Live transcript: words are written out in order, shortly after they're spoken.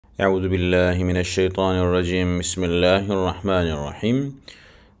Euzubillahimineşşeytanirracim. Bismillahirrahmanirrahim.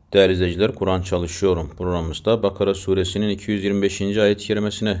 Değerli izleyiciler, Kur'an çalışıyorum programımızda Bakara suresinin 225. ayet-i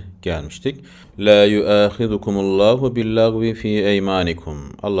kerimesine gelmiştik. La yuâhidukumullahu billagvi fî eymanikum.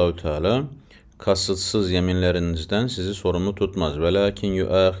 Allahu Teala kasıtsız yeminlerinizden sizi sorumlu tutmaz. Velakin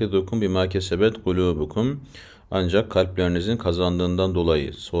yuâhidukum bimâ kesebet kulûbukum. Ancak kalplerinizin kazandığından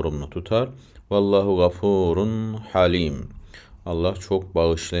dolayı sorumlu tutar. Vallahu gafurun halim. Allah çok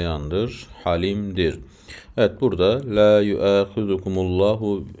bağışlayandır, halimdir. Evet, burada la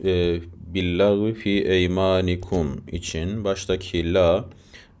yuâhidukumullahu billâhi fî eymanikum için baştaki la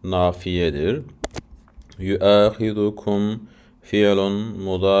nafiyedir. Yuâhidukum fiilun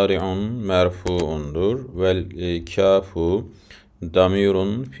mudari'un merfu'undur. Vel kâfu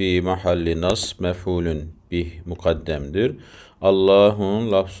damirun fi mahalli nasb mef'ulün bih mukaddemdir.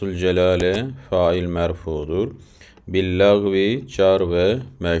 Allah'un lafzul celale fail merfudur. Billagvi car ve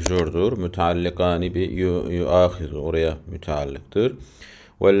mecrurdur. Müteallikani bi yuahidu, oraya müteallıktır.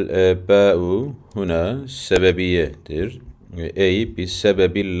 Vel ba'u huna sebebiyedir. Ey bi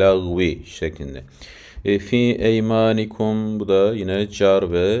sebebil lagvi şeklinde. Fi eymanikum, bu da yine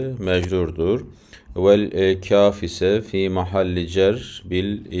car ve mecrurdur. Vel kaf ise fi mahalli cer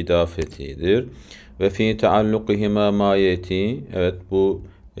bil idafetidir. Ve fi taallukihima mayeti, evet bu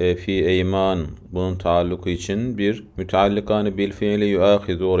fi eyman, bunun taalluku için bir müteallikani bil fiili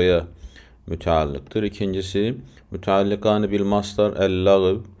yuahidu, oraya müteallıktır. İkincisi müteallikani bil mastar el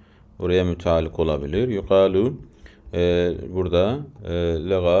lagv, oraya müteallik olabilir. Yukalu burada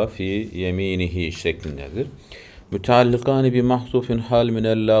laga fi yeminihi şeklindedir. Müteallikani bi mahzufin hal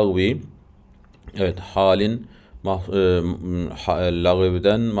minel lagvi, evet halin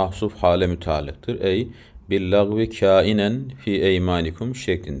lagvden mahzuf hale müteallıktır. Ey billagvi kainen fi eymanikum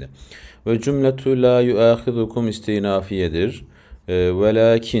şeklinde. Ve cümletu la yuâhidukum istinafiyedir.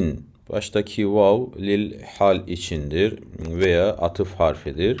 Velakin baştaki vav lil hal içindir veya atıf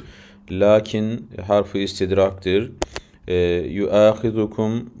harfidir. Lakin harfi istidraktır.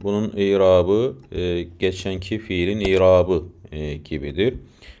 Yuâhidukum, bunun irabı geçenki fiilin irabı gibidir.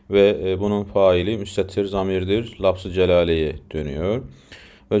 Ve bunun faili müstetir zamirdir. Lafz-ı celaleye dönüyor.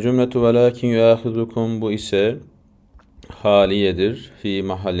 Ve cümletu velakin yuâhidukum, bu ise haliyedir. Fi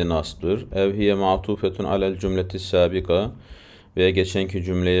mahalli nasbdır. Ev hiye ma'tufetun alel cümleti sabika, veya geçenki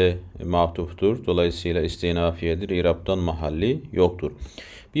cümleye ma'tuftur. Dolayısıyla istinafiyedir. İrab'tan mahalli yoktur.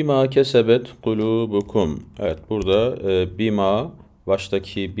 Bima kesebet kulubukum. Evet, burada bima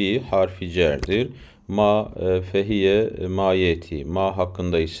baştaki bi harfi cerdir. Ma fehiye mayeti. Ma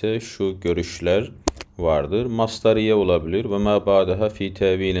hakkında ise şu görüşler vardır. Masdariye olabilir. Ve ma ba'daha fi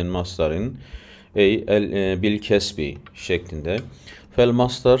tevilin masdarin. Ey bil kesbi şeklinde. Fel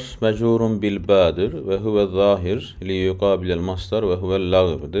masdar mecurun bil ba'dır ve huve zahir li yuqabilel masdar ve huvel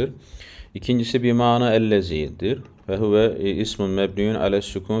lagv'dir. İkincisi bir mana ellezidir ve huve ismun mebniun ale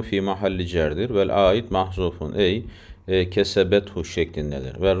sukun fi mahalli cerdir vel ait mahzufun ey kesebethu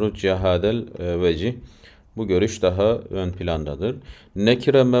şeklindedir. Ve rucya hadel vecih, bu görüş daha ön plandadır.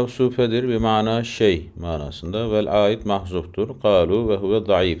 Nekire mevsufedir bir mana şey manasında. Vel ait mahzuftur. Kalu ve huve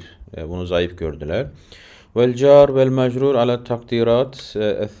zayıf. Bunu zayıf gördüler. Vel car vel mecrur ala takdirat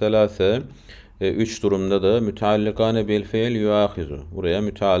el-thelâse. Üç durumda da müteallikane bil fiil yuahizu, buraya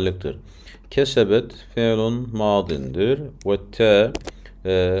müteallıktır. Kesebet fiilun madindir. Ve te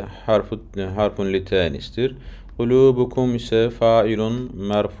harfun litanistir. Kulubukum ise failun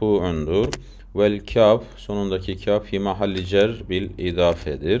merfu'undur. Vel kaf, sonundaki kaf fi mahalli cer bil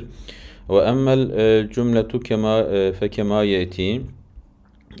idafedir. Ve emmel cümletu kema fekema yeti.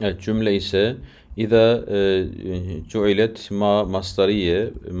 Evet, cümle ise İza cu'ilet ma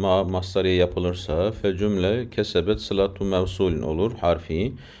masdariye yapılırsa fe cümle kesebet sılatu mevsulün olur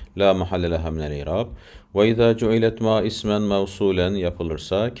harfi la mahalle leha minel i'rab. Ve izâ cu'ilet ma ismen mevsulen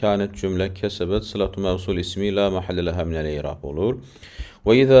yapılırsa kânet cümle kesebet sılatu mevsul ismi la mahalle leha minel i'rab olur.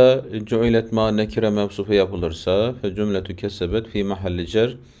 Ve izâ cu'ilet ma nekire mevsufe yapılırsa fe cümletü kesebet fi mahalli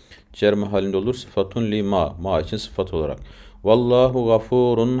cer mahallinde olur sıfatun li ma için sıfat olarak. Vallahu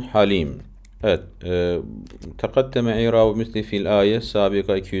gafurun halim. Evet, tekaddeme i'rab-ı misli fil ayet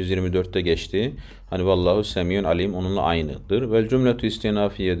sabika 224'te geçti. Hani vallahu semiyun alim onunla aynıdır. Vel cümletü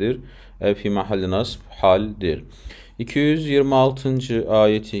istinafiyedir. Ev fi mahalli nasb haldir. 226.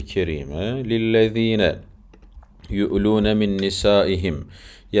 ayeti kerime lillezine yu'lune min nisaihim,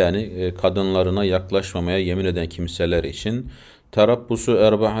 yani kadınlarına yaklaşmamaya yemin eden kimseler için tarabbusu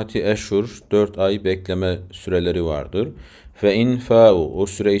erba'ati eşhur, 4 ay bekleme süreleri vardır. Fe in fa'u, o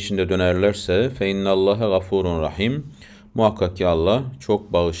süre içinde dönerlerse fe innallaha gafurun rahim, muhakkak ki Allah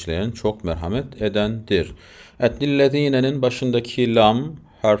çok bağışlayan, çok merhamet edendir. Et lillezine'nin başındaki lam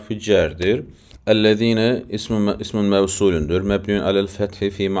harfi cerdir. Ellezine ismun mevsulündür. Mebniun alel fethi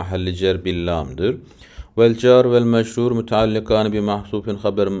fi mahalli cer bil lamdır. Vel car vel meşrur müteallikan bi mahsufin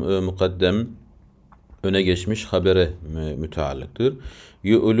haber mukaddem, öne geçmiş habere müteallıktır.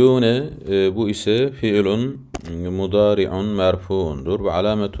 Yu'lune bu ise fiilun mudari'un merfuundur ve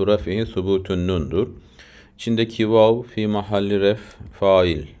alametu refihi subutun nundur. İçindeki vav fi mahalli ref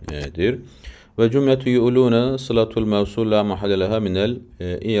faildir. Ve cümletu yu'lune sılatul mevsul la mahalle leha minel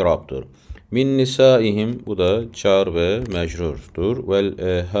i'rab'dır. Min nisaihim, bu da çar ve mecrurdur. Vel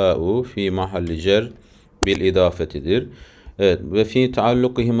ha'u fi mahalli cer bil idafetidir. Evet, ve fi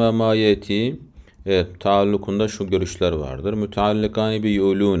taallukihima ma yeti, evet, taallukunda şu görüşler vardır. Müteallikani bi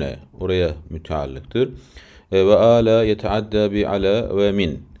yu'lune, oraya müteallıktır. Ve ala yeteadda bi ala ve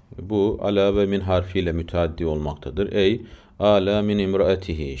min. Bu ala ve min harfiyle müteaddi olmaktadır. Ey ala min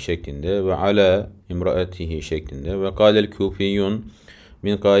imraatihi şeklinde ve ala imraatihi şeklinde. Ve kâlel kufiyyun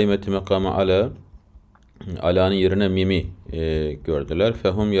min kaimeti mekama ala, ala'nın yerine mimi gördüler.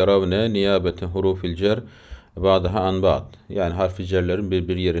 Fehum yaravne niyabete hurufil cer ba'daha an ba'd. Yani harfi cerlerin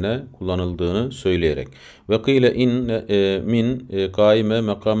bir yerine kullanıldığını söyleyerek. Ve kıyle in min kaime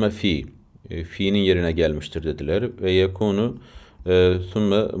mekame fi. Fi'nin yerine gelmiştir dediler. Ve yekunu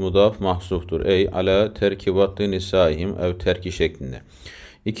thumme mudaf mahsuftur. Ey ala terkibatı nisaihim ev terki şeklinde.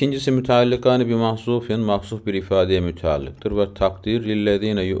 İkincisi müteallikani bi mahsufin, mahsuf bir ifadeye müteallıktır. Ve takdir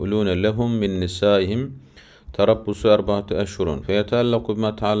lillezine yu'lune lehum min nisaihim tarabbusu erba'ati eşhurun feyeteallaku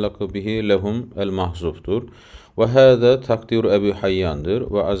bima taallaku bihi lehum el mahzuftur. Ve hâzâ takdiru Ebu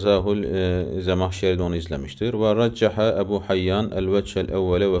Hayyan'dır. Ve azâhul Zemahşeri onu izlemiştir. Ve raccaha Ebu Hayyan el veçhel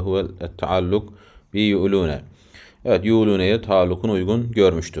evvele ve huvel taalluk bi yu'lune. Evet, yu'lune'ye taallukun uygun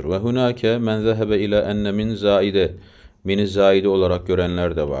görmüştür. Ve hunâke men zehebe ila enne min zaide, mini zaide olarak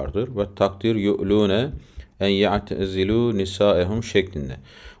görenler de vardır. Ve takdir yu'lune en ya'tezilu nisâehum şeklinde.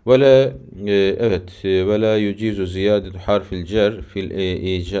 Ve la evet ve la yucizu ziyadetu harfil cer fil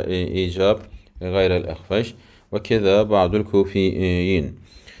icab gayrel ehveş ve keza ba'dul kufiyin.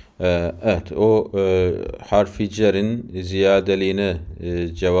 Evet, o harfi cerin ziyadeliğine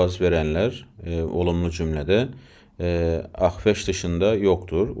cevaz verenler olumlu cümlede ahveş dışında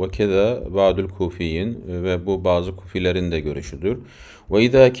yoktur. Ve keza ba'dul kufiyin, ve bu bazı kufilerin de görüşüdür. Ve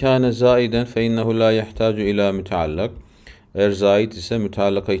izâ kâne zâiden fe innehu lâ yehtâcu ilâ müteallak. Eğer zâid ise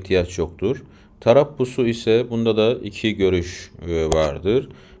müteallaka ihtiyaç yoktur. Tarabbusu ise bunda da iki görüş vardır.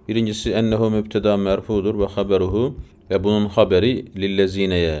 Birincisi ennehu mübteda merfudur ve haberuhu, ve bunun haberi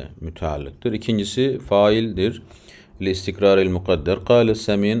lillezineye müteallıktır. İkincisi faildir. Listikraril mukadder. Kâle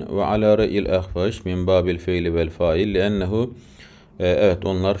semin ve alâ re'il ehveş min babil fiili vel fail liennehu, evet,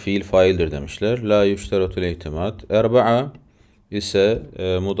 onlar fiil faildir demişler. La yüşteretul ihtimat. Erba'a ise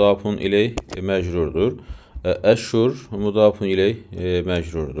mudafun ileyh mecrurdur. Eşhur mudafun ileyh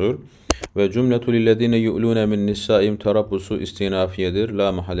mecrurdur. Ve cümletu lillezine yu'lune min nisaim tarabbusu istinafiyedir.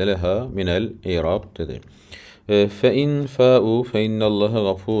 La mahalle leha minel i'rab dedi. Fe in fa'u fe innallaha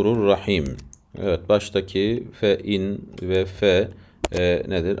gafurur rahim. Evet, baştaki fe in ve fe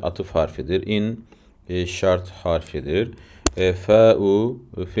nedir? Atıf harfidir. İn şart harfidir. Fa'u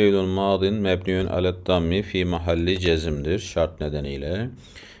fiilun madin mebniun alet dammi fi mahalli cezimdir. Şart nedeniyle.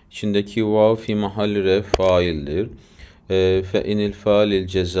 İçindeki vav fi mahalli ref faildir. Fe inil faalil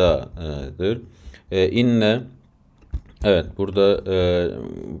cezadır. İnne, evet, burada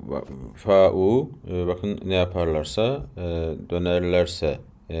fa'u bakın ne yaparlarsa dönerlerse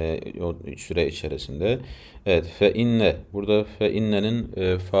o süre içerisinde. Evet, fe inne, burada fe innenin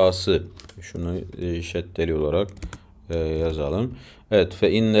fa'sı, şunu şeddeli olarak yazalım. Evet,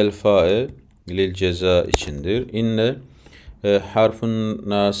 fe innel fa'e lil ceza içindir. İnne harfun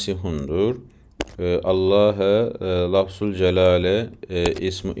nasihundur. Allah'a lafzul celale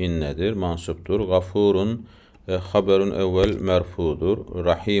ismu innedir, mansuptur. Gafurun haberun evvel merfudur.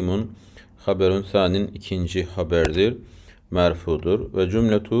 Rahimun haberun thanin ikinci haberdir, merfudur. Ve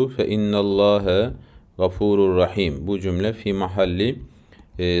cümletu fe innallâhe gafurur rahim. Bu cümle fi mahalli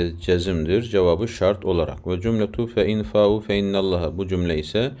cezimdir, cevabı şart olarak. Ve cümletu fe infa'u fe innallâhe. Bu cümle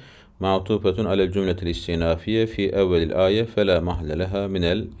ise ma'tufetun alel cümletil istinafiye fi evvelil ayet fe la mahalle leha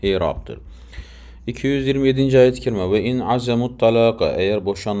minel i'rab'dır. 227. ayet-i kerime ve in azemut talaka, eğer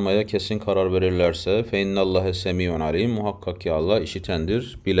boşanmaya kesin karar verirlerse fe innallâhe semî'un alîm, muhakkak ki Allah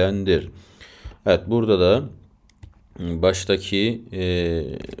işitendir, bilendir. Evet, burada da baştaki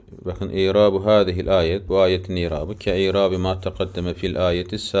bakın i'rabu hâzihil ayet, bu ayetin i'rabı ke i'rabi ma tekaddeme fil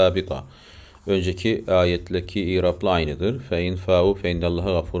ayeti sabika, önceki ayetteki i'rabla aynıdır. Fe in fa'u fe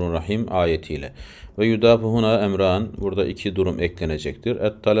innallâhe gafurun rahim ayetiyle. Ve yudafu huna emran, burada iki durum eklenecektir.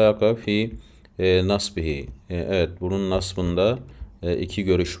 Et talaka fi nasbihi. Evet, bunun nasbında iki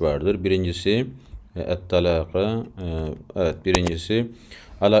görüş vardır. Birincisi et-talaka, evet, birincisi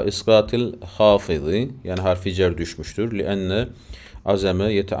ala iskatil hafizi, yani harfi cer düşmüştür. Lienne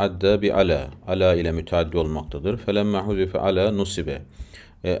azame yeteadda bi ala, ala ile müteaddi olmaktadır. Felemme huzife ala nusibe,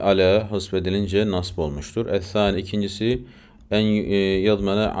 ala hasbedilince nasb olmuştur. Es-sani, ikincisi en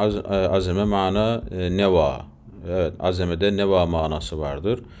yazmana azame mana neva, evet, azamede neva manası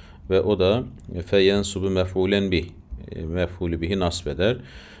vardır ve o da feyensubu mef'ulen bih, mef'ulü bihi nasb eder.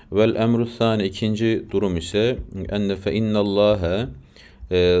 Vel emru thani, ikinci durum ise enne fe innallâhe,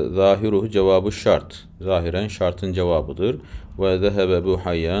 zahiruhu cevabı şart, zahiren şartın cevabıdır. Ve zehebe bu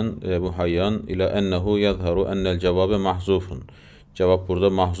hayyan ila ennehu yazharu ennel cevabe mahzufun, cevap burada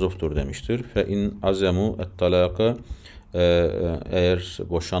mahzuftur demiştir. Fe in azemu et-talaka, eğer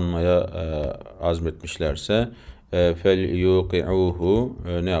boşanmaya azmetmişlerse fel yuqi'uhu,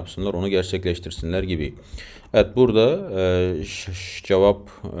 ne yapsınlar, onu gerçekleştirsinler gibi. Evet, burada cevap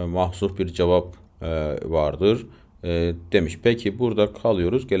mahzuf bir cevap vardır demiş. Peki burada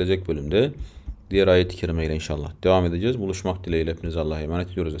kalıyoruz. Gelecek bölümde diğer ayet-i kerimeyle inşallah devam edeceğiz. Buluşmak dileğiyle hepinize Allah'a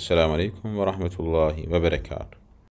emanet ediyoruz. Esselamu Aleyküm ve Rahmetullahi ve Berekatuhu.